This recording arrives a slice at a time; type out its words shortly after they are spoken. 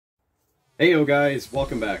Heyo guys,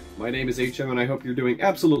 welcome back. My name is Heyo and I hope you're doing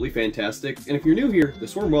absolutely fantastic, and if you're new here, the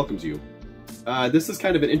Swarm welcomes you. This is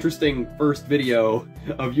kind of an interesting first video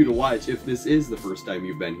of you to watch if this is the first time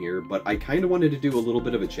you've been here, but I kind of wanted to do a little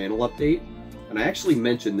bit of a channel update, and I actually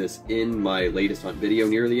mentioned this in my latest hunt video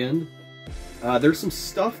near the end. There's some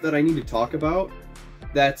stuff that I need to talk about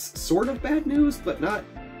that's sort of bad news, but not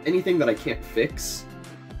anything that I can't fix.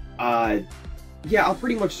 Yeah, I'll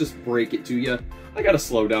pretty much just break it to you. I gotta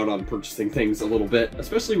slow down on purchasing things a little bit,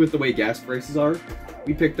 especially with the way gas prices are.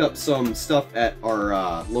 We picked up some stuff at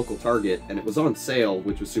our local Target, and it was on sale,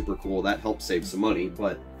 which was super cool. That helped save some money,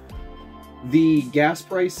 but the gas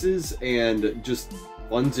prices and just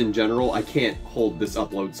funds in general, I can't hold this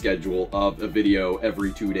upload schedule of a video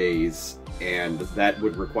every 2 days, and that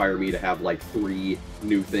would require me to have like 3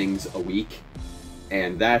 new things a week,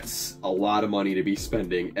 and that's a lot of money to be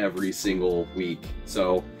spending every single week.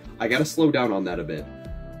 So I gotta slow down on that a bit.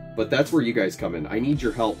 But that's where you guys come in. I need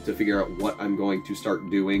your help to figure out what I'm going to start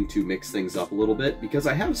doing to mix things up a little bit, because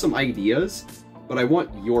I have some ideas, but I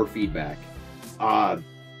want your feedback. I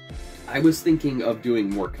was thinking of doing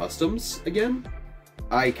more customs again.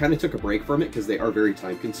 I kind of took a break from it because they are very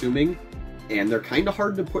time consuming, and they're kind of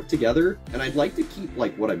hard to put together, and I'd like to keep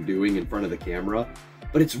like what I'm doing in front of the camera,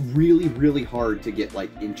 but it's really, really hard to get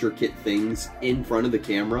like intricate things in front of the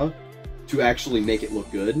camera to actually make it look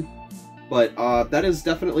good. But that is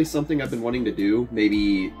definitely something I've been wanting to do,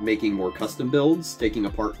 maybe making more custom builds, taking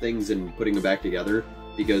apart things and putting them back together,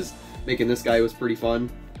 because making this guy was pretty fun.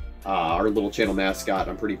 Our little channel mascot,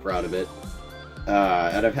 I'm pretty proud of it.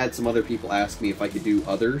 And I've had some other people ask me if I could do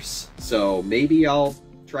others, so maybe I'll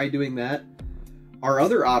try doing that. Our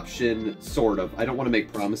other option, sort of, I don't want to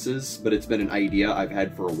make promises, but it's been an idea I've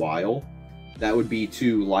had for a while. That would be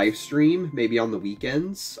to live stream, maybe on the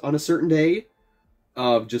weekends, on a certain day,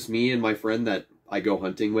 of just me and my friend that I go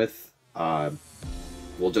hunting with.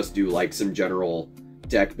 We'll just do like some general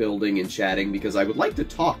deck building and chatting, because I would like to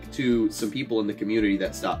talk to some people in the community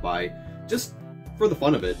that stop by, just for the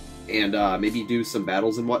fun of it, and maybe do some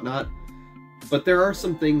battles and whatnot. But there are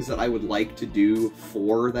some things that I would like to do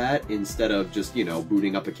for that, instead of just, you know,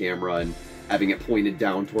 booting up a camera and having it pointed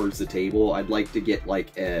down towards the table. I'd like to get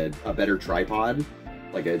like a better tripod,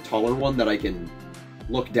 like a taller one that I can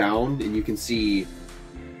look down and you can see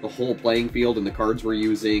the whole playing field and the cards we're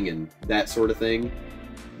using and that sort of thing.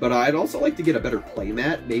 But I'd also like to get a better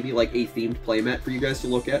playmat, maybe like a themed playmat for you guys to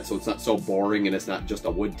look at, so it's not so boring and it's not just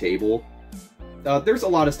a wood table. There's a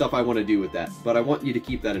lot of stuff I want to do with that, but I want you to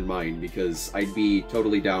keep that in mind, because I'd be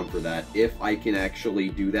totally down for that if I can actually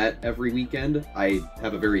do that every weekend. I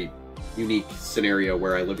have a very unique scenario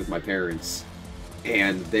where I live with my parents,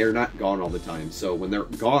 and they're not gone all the time, so when they're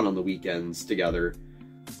gone on the weekends together,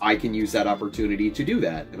 I can use that opportunity to do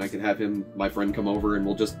that, and I can have my friend come over, and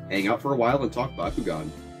we'll just hang out for a while and talk Bakugan.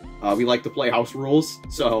 We like to play house rules,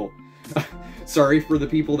 so sorry for the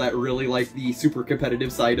people that really like the super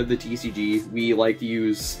competitive side of the TCG. We like to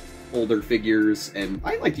use older figures, and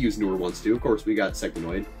I like to use newer ones too. Of course, we got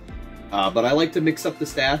Sectonoid. But I like to mix up the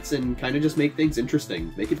stats and kind of just make things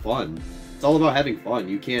interesting, make it fun. It's all about having fun.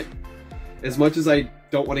 You can't, as much as I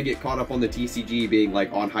don't want to get caught up on the TCG being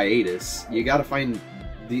like on hiatus, you gotta find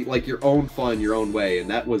like your own fun, your own way, and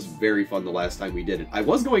that was very fun the last time we did it. I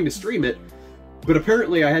was going to stream it, but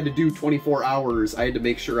apparently I had to do 24 hours. I had to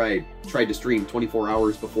make sure I tried to stream 24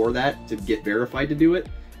 hours before that to get verified to do it,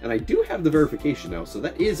 and I do have the verification now, so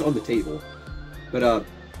that is on the table. But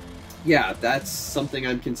yeah, that's something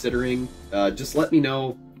I'm considering. Just let me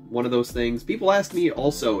know, one of those things. People ask me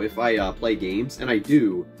also if I play games, and I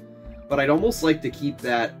do, but I'd almost like to keep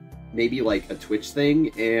that maybe like a Twitch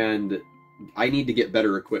thing, and I need to get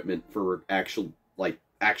better equipment for actual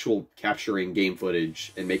capturing game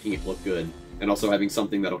footage and making it look good, and also having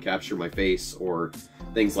something that'll capture my face or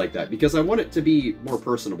things like that, because I want it to be more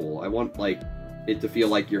personable. I want like it to feel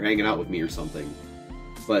like you're hanging out with me or something.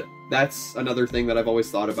 But that's another thing that I've always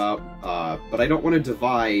thought about, but I don't want to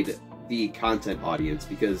divide the content audience,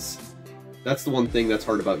 because that's the one thing that's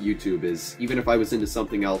hard about YouTube, is even if I was into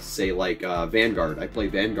something else, say like Vanguard, I play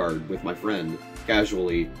Vanguard with my friend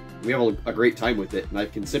casually, we have a great time with it, and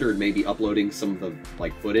I've considered maybe uploading some of the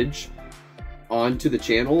like footage onto the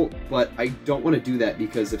channel, but I don't want to do that,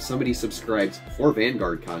 because if somebody subscribes for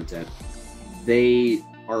Vanguard content, they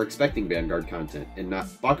are expecting Vanguard content and not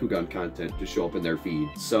Bakugan content to show up in their feed.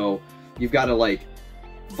 So you've got to like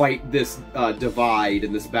fight this divide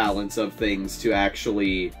and this balance of things to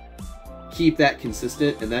actually keep that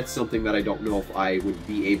consistent, and that's something that I don't know if I would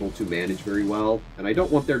be able to manage very well, and I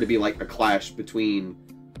don't want there to be like a clash between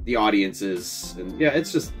the audiences. And yeah,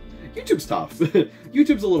 it's YouTube's tough.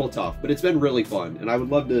 YouTube's a little tough, but it's been really fun, and I would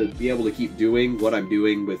love to be able to keep doing what I'm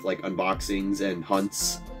doing with, like, unboxings and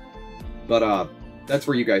hunts. But, that's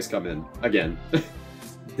where you guys come in. Again.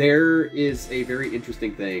 There is a very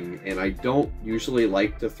interesting thing, and I don't usually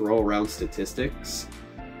like to throw around statistics,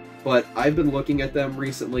 but I've been looking at them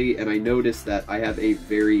recently, and I noticed that I have a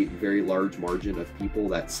very, very large margin of people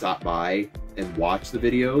that stop by and watch the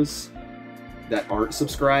videos that aren't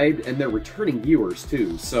subscribed, and they're returning viewers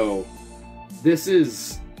too. So this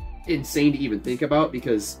is insane to even think about,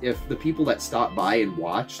 because if the people that stopped by and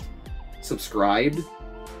watched subscribed,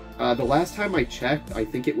 the last time I checked, I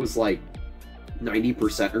think it was like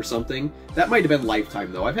 90% or something. That might have been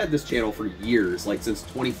lifetime though. I've had this channel for years, like since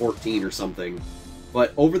 2014 or something.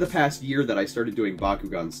 But over the past year that I started doing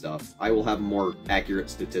Bakugan stuff, I will have a more accurate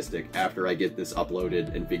statistic after I get this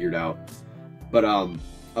uploaded and figured out. But I'll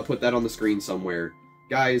put that on the screen somewhere.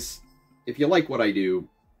 Guys, if you like what I do,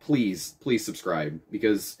 please subscribe,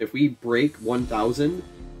 because if we break 1,000,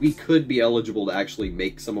 we could be eligible to actually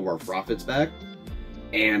make some of our profits back,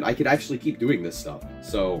 and I could actually keep doing this stuff.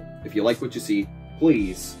 So if you like what you see,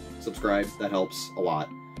 please subscribe. That helps a lot.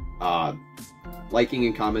 Liking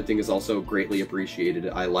and commenting is also greatly appreciated.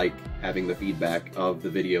 I like having the feedback of the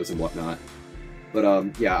videos and whatnot.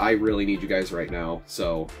 But yeah, I really need you guys right now,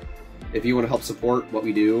 so if you want to help support what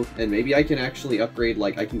we do, and maybe I can actually upgrade,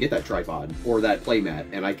 like, I can get that tripod or that playmat,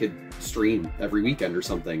 and I could stream every weekend or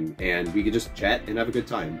something, and we could just chat and have a good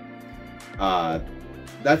time.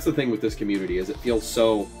 That's the thing with this community, is it feels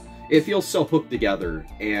so hooked together,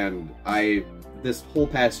 and this whole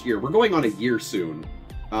past year, we're going on a year soon.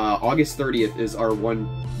 August 30th is our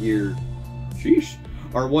 1 year,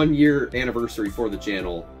 our 1 year anniversary for the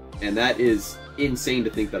channel, and that is insane to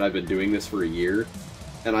think that I've been doing this for a year,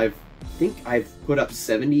 and I think I've put up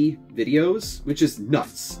 70 videos, which is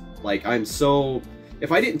nuts. Like,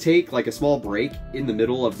 if I didn't take like a small break in the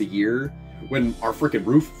middle of the year when our freaking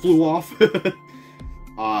roof flew off,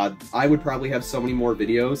 I would probably have so many more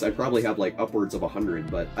videos. I'd probably have like upwards of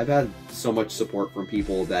 100, but I've had so much support from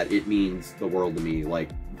people that it means the world to me. Like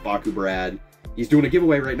Baku Brad, he's doing a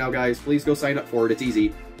giveaway right now, guys. Please go sign up for it. It's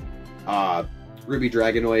easy. Ruby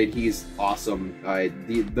Dragonoid, he's awesome.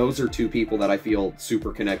 Those are two people that I feel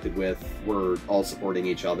super connected with. We're all supporting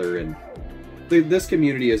each other, and this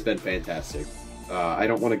community has been fantastic. I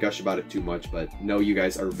don't want to gush about it too much, but no, you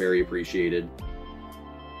guys are very appreciated.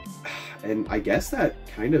 And I guess that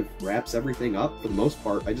kind of wraps everything up for the most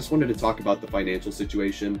part. I just wanted to talk about the financial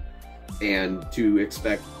situation and to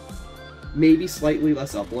expect maybe slightly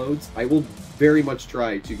less uploads. I will very much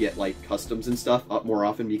try to get like customs and stuff up more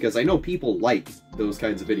often, because I know people like those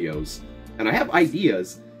kinds of videos. And I have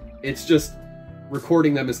ideas. It's just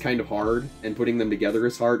recording them is kind of hard, and putting them together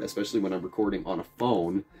is hard, especially when I'm recording on a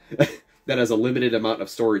phone that has a limited amount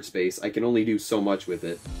of storage space. I can only do so much with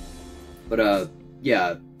it. But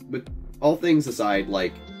yeah, but all things aside,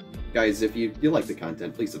 like, guys, if you like the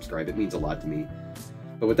content, please subscribe. It means a lot to me.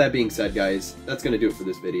 But with that being said, guys, that's going to do it for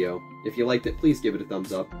this video. If you liked it, please give it a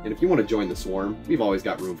thumbs up. And if you want to join the Swarm, we've always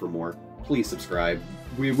got room for more. Please subscribe.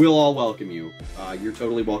 We will all welcome you. You're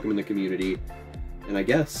totally welcome in the community. And I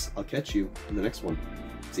guess I'll catch you in the next one.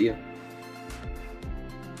 See ya.